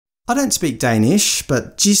I don't speak Danish,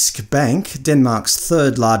 but Jyske Bank, Denmark's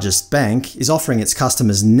third largest bank, is offering its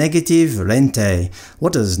customers negativ rente.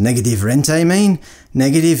 What does negativ rente mean?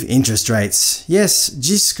 Negative interest rates. Yes,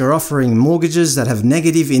 Jyske are offering mortgages that have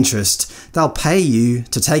negative interest. They'll pay you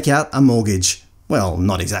to take out a mortgage. Well,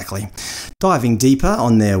 not exactly. Diving deeper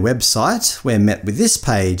on their website, we're met with this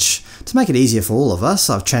page. To make it easier for all of us,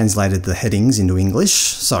 I've translated the headings into English.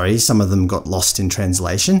 Sorry, some of them got lost in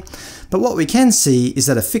translation. But what we can see is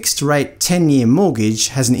that a fixed-rate 10-year mortgage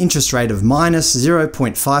has an interest rate of minus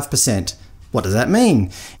 0.5%. What does that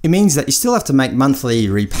mean? It means that you still have to make monthly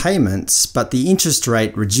repayments, but the interest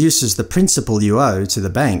rate reduces the principal you owe to the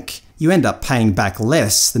bank. You end up paying back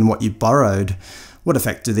less than what you borrowed. What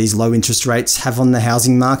effect do these low interest rates have on the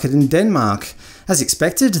housing market in Denmark? As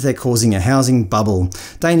expected, they're causing a housing bubble.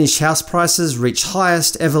 Danish house prices reach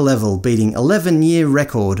highest ever level, beating 11-year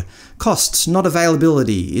record. Cost, not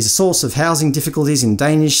availability, is a source of housing difficulties in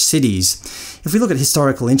Danish cities. If we look at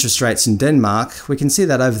historical interest rates in Denmark, we can see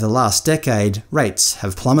that over the last decade, rates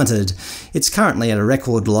have plummeted. It's currently at a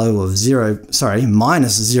record low of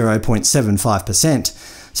minus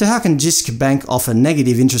 0.75%. So how can Jyske Bank offer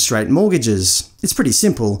negative interest rate mortgages? It's pretty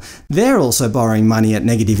simple. They're also borrowing money at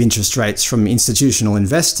negative interest rates from institutional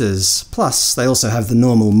investors. Plus, they also have the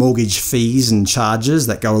normal mortgage fees and charges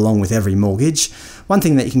that go along with every mortgage. One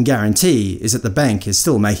thing that you can guarantee is that the bank is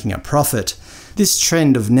still making a profit. This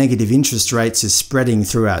trend of negative interest rates is spreading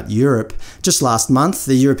throughout Europe. Just last month,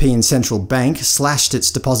 the European Central Bank slashed its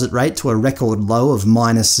deposit rate to a record low of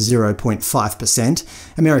minus 0.5%.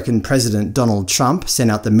 American President Donald Trump sent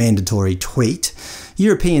out the mandatory tweet.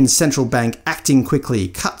 European Central Bank acting quickly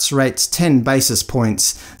cuts rates 10 basis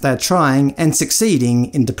points. They're trying and succeeding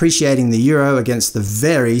in depreciating the euro against the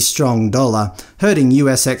very strong dollar, hurting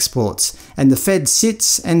US exports. And the Fed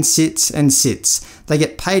sits and sits and sits. They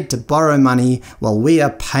get paid to borrow money while we are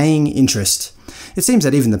paying interest. It seems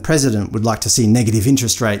that even the President would like to see negative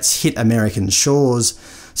interest rates hit American shores.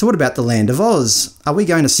 So what about the land of Oz? Are we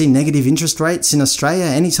going to see negative interest rates in Australia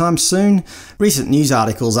anytime soon? Recent news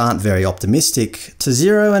articles aren't very optimistic. To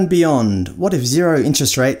zero and beyond, what if zero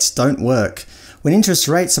interest rates don't work? When interest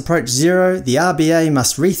rates approach zero, the RBA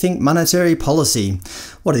must rethink monetary policy.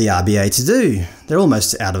 What are the RBA to do? They're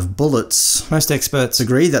almost out of bullets. Most experts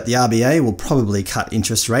agree that the RBA will probably cut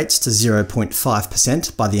interest rates to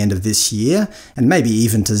 0.5% by the end of this year, and maybe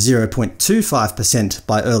even to 0.25%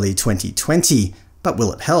 by early 2020. But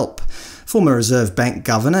will it help? Former Reserve Bank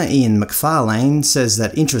Governor Ian Macfarlane says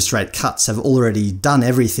that interest rate cuts have already done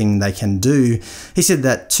everything they can do. He said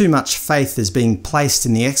that too much faith is being placed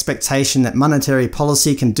in the expectation that monetary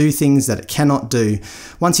policy can do things that it cannot do.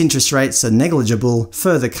 Once interest rates are negligible,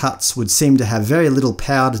 further cuts would seem to have very little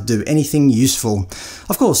power to do anything useful.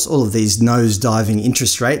 Of course, all of these nose-diving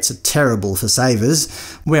interest rates are terrible for savers.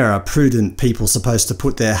 Where are prudent people supposed to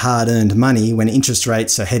put their hard-earned money when interest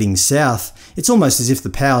rates are heading south? It's almost as if the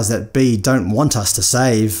powers that be don't want us to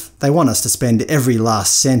save. They want us to spend every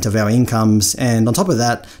last cent of our incomes, and on top of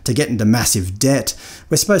that, to get into massive debt.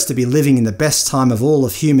 We're supposed to be living in the best time of all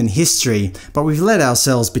of human history, but we've let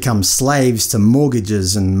ourselves become slaves to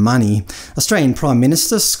mortgages and money. Australian Prime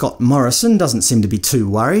Minister Scott Morrison doesn't seem to be too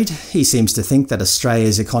worried. He seems to think that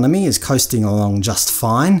Australia's economy is coasting along just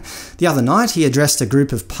fine. The other night, he addressed a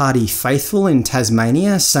group of party faithful in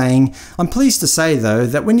Tasmania, saying, "I'm pleased to say, though,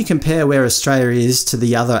 that when you compare where Australia is to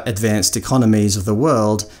the other advanced economies of the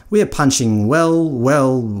world, we are punching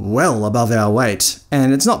well above our weight.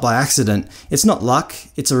 And it's not by accident. It's not luck.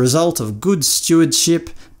 It's a result of good stewardship,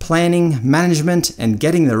 planning, management, and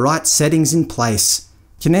getting the right settings in place."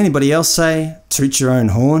 Can anybody else say, toot your own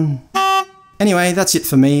horn? Anyway, that's it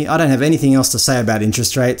for me. I don't have anything else to say about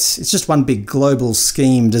interest rates. It's just one big global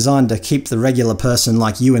scheme designed to keep the regular person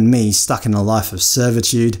like you and me stuck in a life of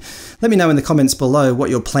servitude. Let me know in the comments below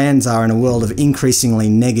what your plans are in a world of increasingly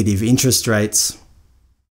negative interest rates.